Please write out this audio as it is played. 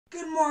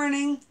Good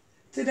morning.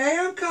 Today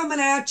I'm coming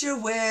at you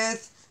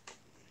with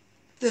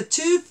the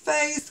Too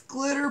Faced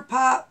Glitter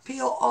Pop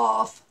Peel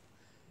Off.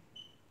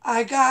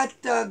 I got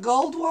the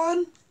gold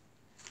one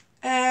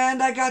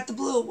and I got the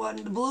blue one.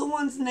 The blue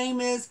one's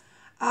name is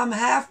I'm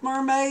Half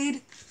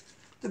Mermaid.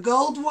 The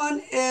gold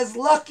one is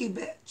Lucky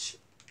Bitch.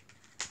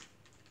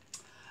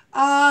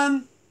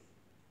 I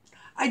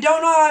don't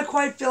know how I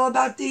quite feel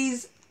about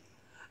these.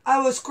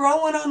 I was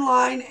scrolling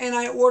online and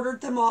I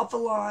ordered them off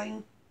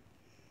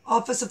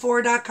of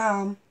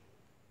Sephora.com,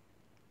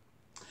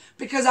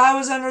 because I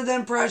was under the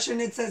impression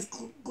it says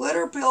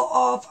glitter peel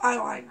off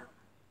eyeliner.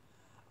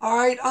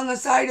 Alright, on the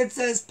side it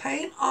says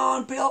paint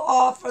on, peel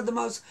off for the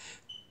most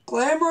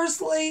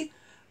glamorously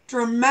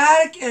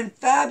dramatic and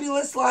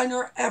fabulous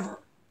liner ever.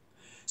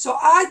 So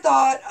I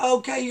thought,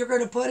 okay, you're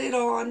going to put it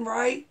on,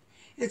 right?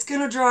 It's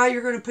going to dry,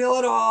 you're going to peel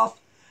it off,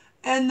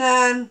 and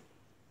then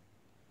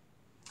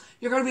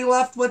you're going to be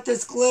left with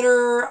this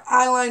glitter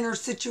eyeliner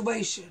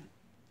situation.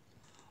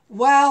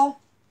 Well,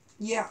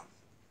 yeah.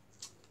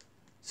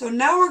 So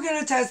now we're going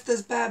to test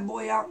this bad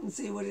boy out and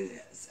see what it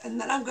is. And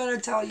then I'm going to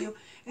tell you,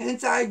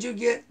 inside you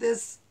get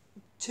this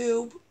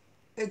tube.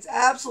 It's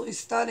absolutely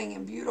stunning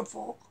and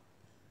beautiful.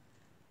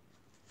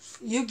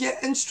 You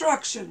get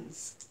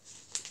instructions.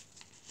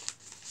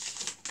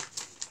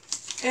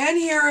 And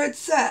here it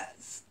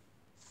says,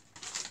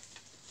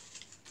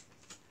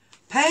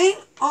 paint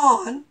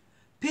on,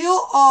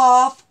 peel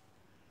off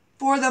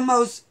for the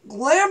most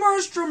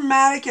glamorous,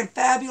 dramatic, and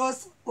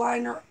fabulous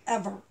liner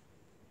ever.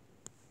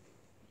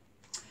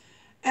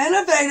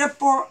 Innovative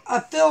for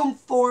a film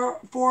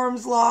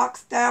forms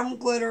locks down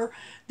glitter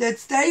that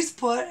stays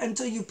put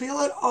until you peel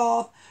it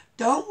off.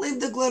 Don't leave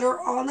the glitter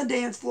on the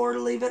dance floor to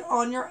leave it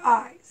on your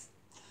eyes,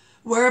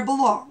 where it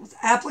belongs.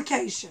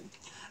 Application.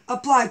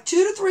 Apply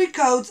 2 to 3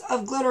 coats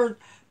of glitter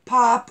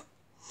pop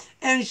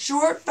in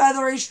short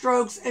feathery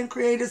strokes and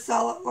create a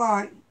solid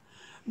line.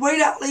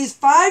 Wait at least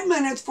 5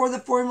 minutes for the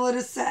formula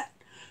to set.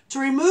 To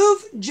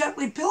remove,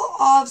 gently peel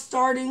off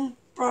starting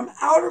from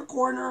outer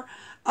corner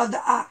of the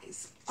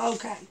eyes.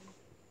 Okay.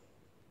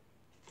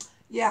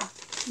 Yeah,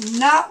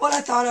 not what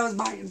I thought I was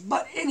buying.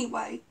 But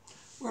anyway,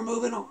 we're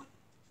moving on.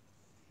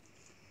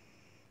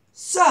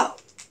 So,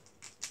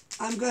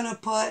 I'm going to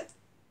put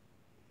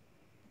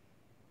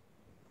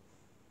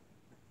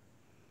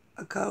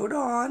a coat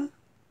on.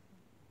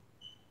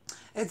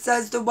 It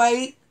says to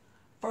wait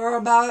for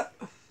about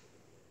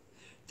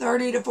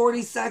 30 to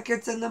 40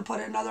 seconds and then put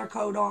another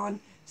coat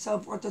on, so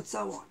forth and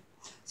so on.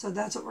 So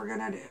that's what we're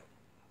going to do.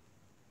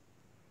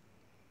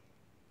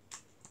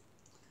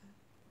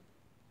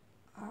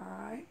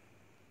 Alright.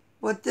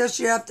 With this,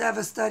 you have to have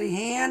a steady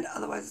hand,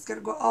 otherwise it's going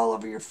to go all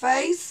over your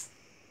face.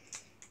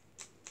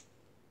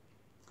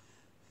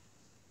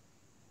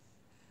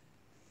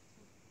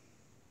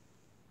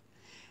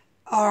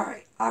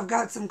 Alright, I've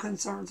got some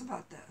concerns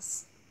about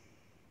this.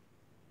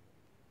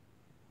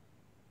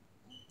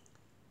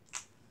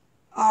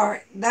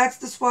 Alright, that's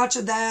the swatch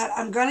of that.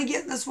 I'm going to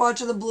get in the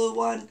swatch of the blue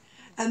one,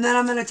 and then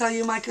I'm going to tell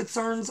you my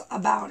concerns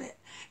about it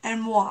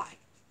and why.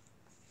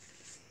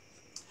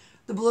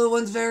 The blue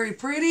one's very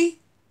pretty.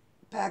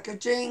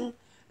 Packaging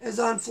is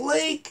on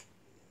fleek.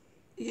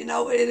 You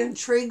know, it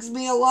intrigues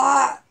me a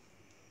lot.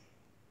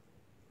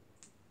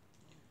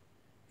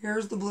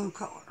 Here's the blue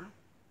color.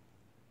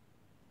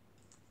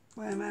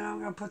 Wait a minute, I'm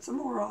going to put some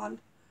more on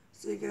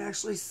so you can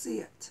actually see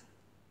it.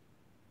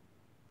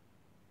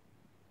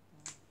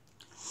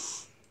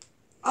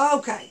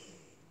 Okay,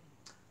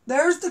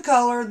 there's the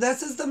color.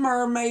 This is the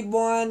mermaid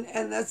one,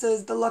 and this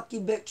is the lucky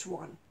bitch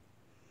one.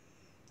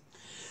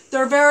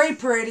 They're very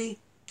pretty.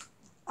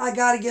 I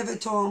gotta give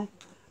it to them.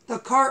 The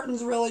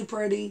carton's really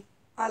pretty.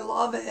 I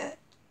love it.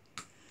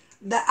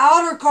 The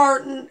outer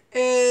carton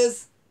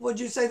is, would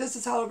you say this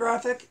is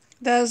holographic?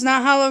 That is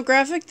not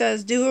holographic. That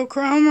is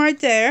duochrome right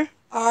there.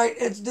 Alright,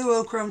 it's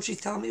duochrome, she's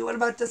telling me. What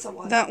about this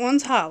one? That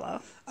one's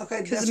hollow.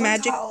 Okay, this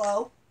one's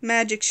hollow.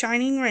 Magic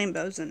shining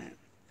rainbows in it.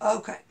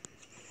 Okay.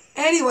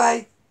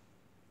 Anyway,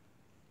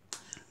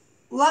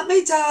 let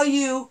me tell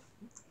you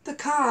the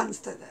cons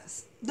to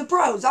this. The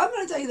pros. I'm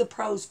going to tell you the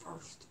pros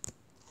first.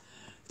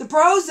 The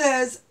pros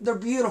is they're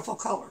beautiful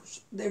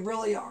colors. They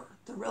really are.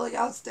 They're really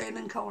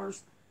outstanding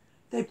colors.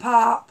 They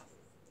pop.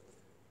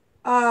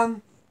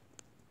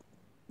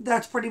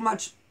 That's pretty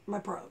much my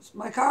pros.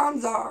 My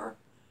cons are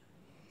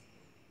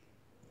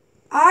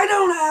I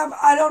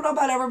don't know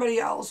about everybody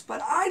else,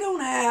 but I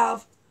don't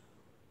have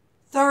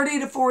 30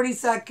 to 40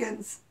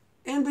 seconds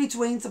in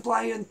between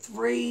supplying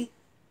 3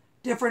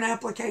 different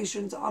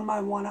applications on my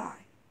one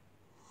eye.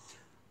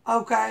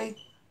 Okay?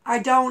 I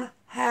don't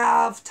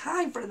have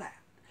time for that.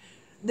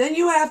 Then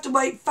you have to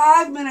wait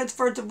 5 minutes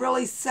for it to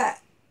really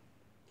set.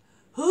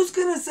 Who's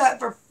going to set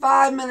for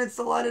 5 minutes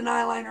to let an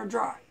eyeliner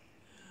dry?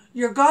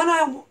 You're going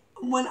to,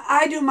 when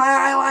I do my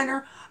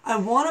eyeliner, I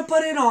want to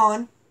put it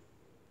on.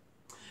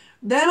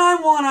 Then I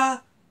want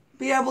to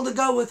be able to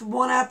go with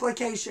 1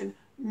 application,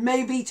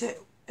 maybe 2,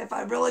 if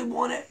I really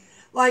want it.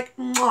 Like,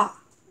 mwah,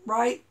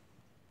 right?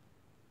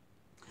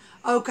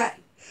 Okay.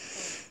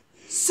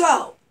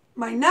 So,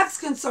 my next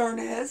concern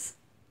is,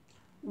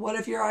 What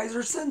if your eyes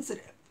are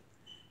sensitive?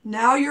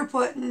 Now you're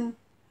putting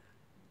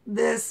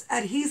this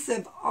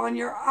adhesive on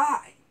your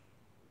eye.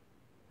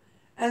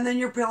 And then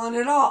you're peeling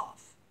it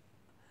off.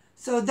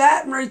 So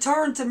that in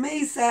return to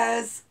me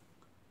says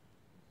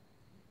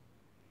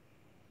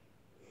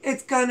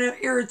it's going to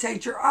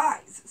irritate your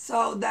eyes.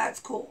 So that's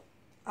cool.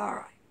 All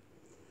right.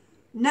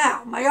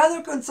 Now, my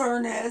other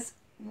concern is,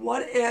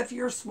 what if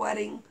you're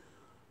sweating?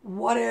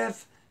 What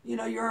if,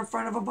 you're in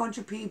front of a bunch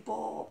of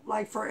people?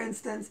 Like, for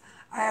instance,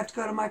 I have to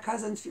go to my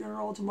cousin's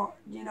funeral tomorrow.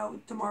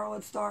 Tomorrow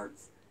it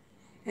starts.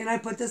 And I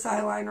put this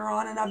eyeliner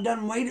on, and I've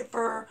done waited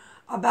for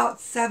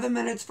about 7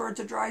 minutes for it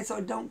to dry so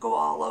it don't go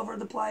all over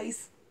the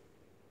place.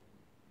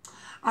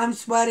 I'm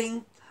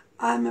sweating.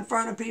 I'm in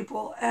front of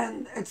people,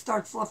 and it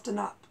starts lifting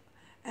up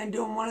and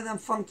doing one of them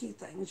funky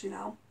things,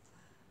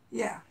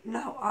 Yeah,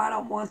 no, I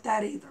don't want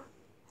that either.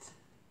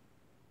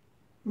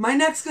 My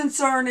next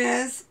concern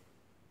is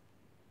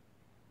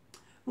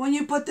when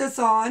you put this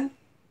on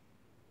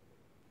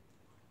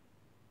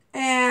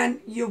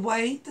and you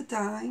wait the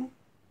time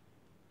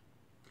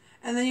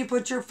and then you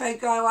put your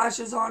fake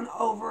eyelashes on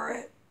over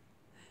it,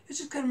 it's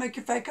just going to make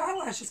your fake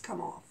eyelashes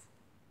come off.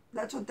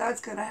 That's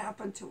going to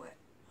happen to it.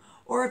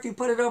 Or if you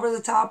put it over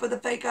the top of the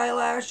fake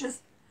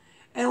eyelashes,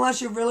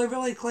 unless you really,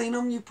 really clean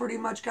them, you pretty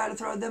much got to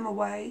throw them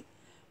away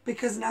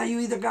because now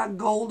you either got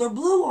gold or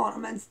blue on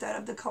them instead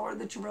of the color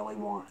that you really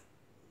want.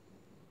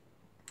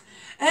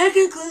 And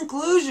in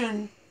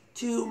conclusion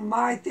to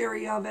my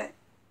theory of it,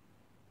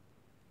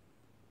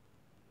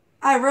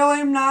 I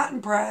really am not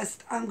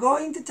impressed. I'm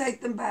going to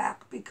take them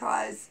back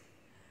because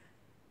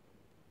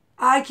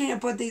I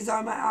can't put these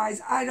on my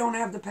eyes. I don't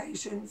have the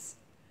patience.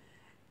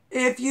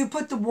 If you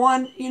put the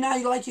one,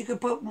 you could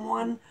put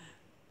one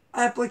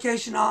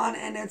application on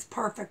and it's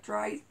perfect,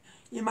 right?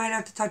 You might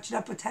have to touch it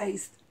up a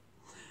taste.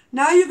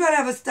 Now you've got to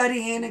have a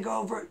steady hand and go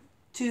over it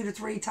 2 to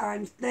 3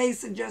 times. They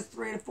suggest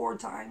 3 to 4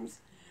 times.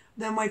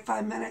 Then wait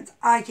 5 minutes.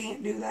 I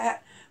can't do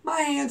that.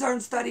 My hands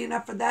aren't steady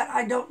enough for that.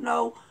 I don't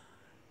know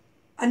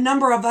a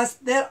number of us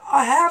that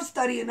have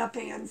steady enough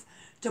hands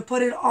to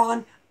put it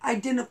on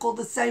identical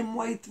the same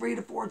way 3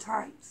 to 4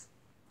 times.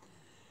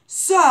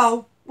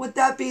 So, with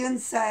that being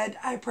said,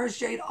 I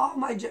appreciate all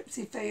my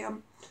Gypsy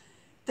fam.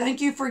 Thank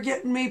you for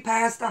getting me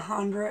past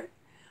 100.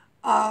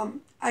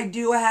 I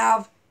do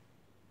have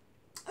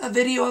a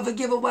video of a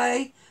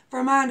giveaway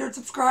for my 100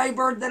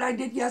 subscriber that I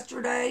did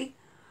yesterday.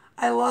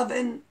 I love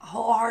and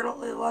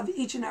wholeheartedly love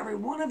each and every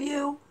one of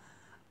you.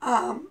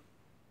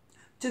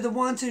 To the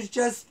ones who's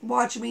just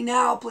watching me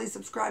now, please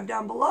subscribe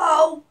down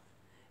below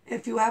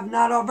if you have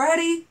not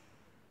already.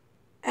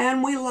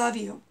 And we love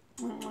you.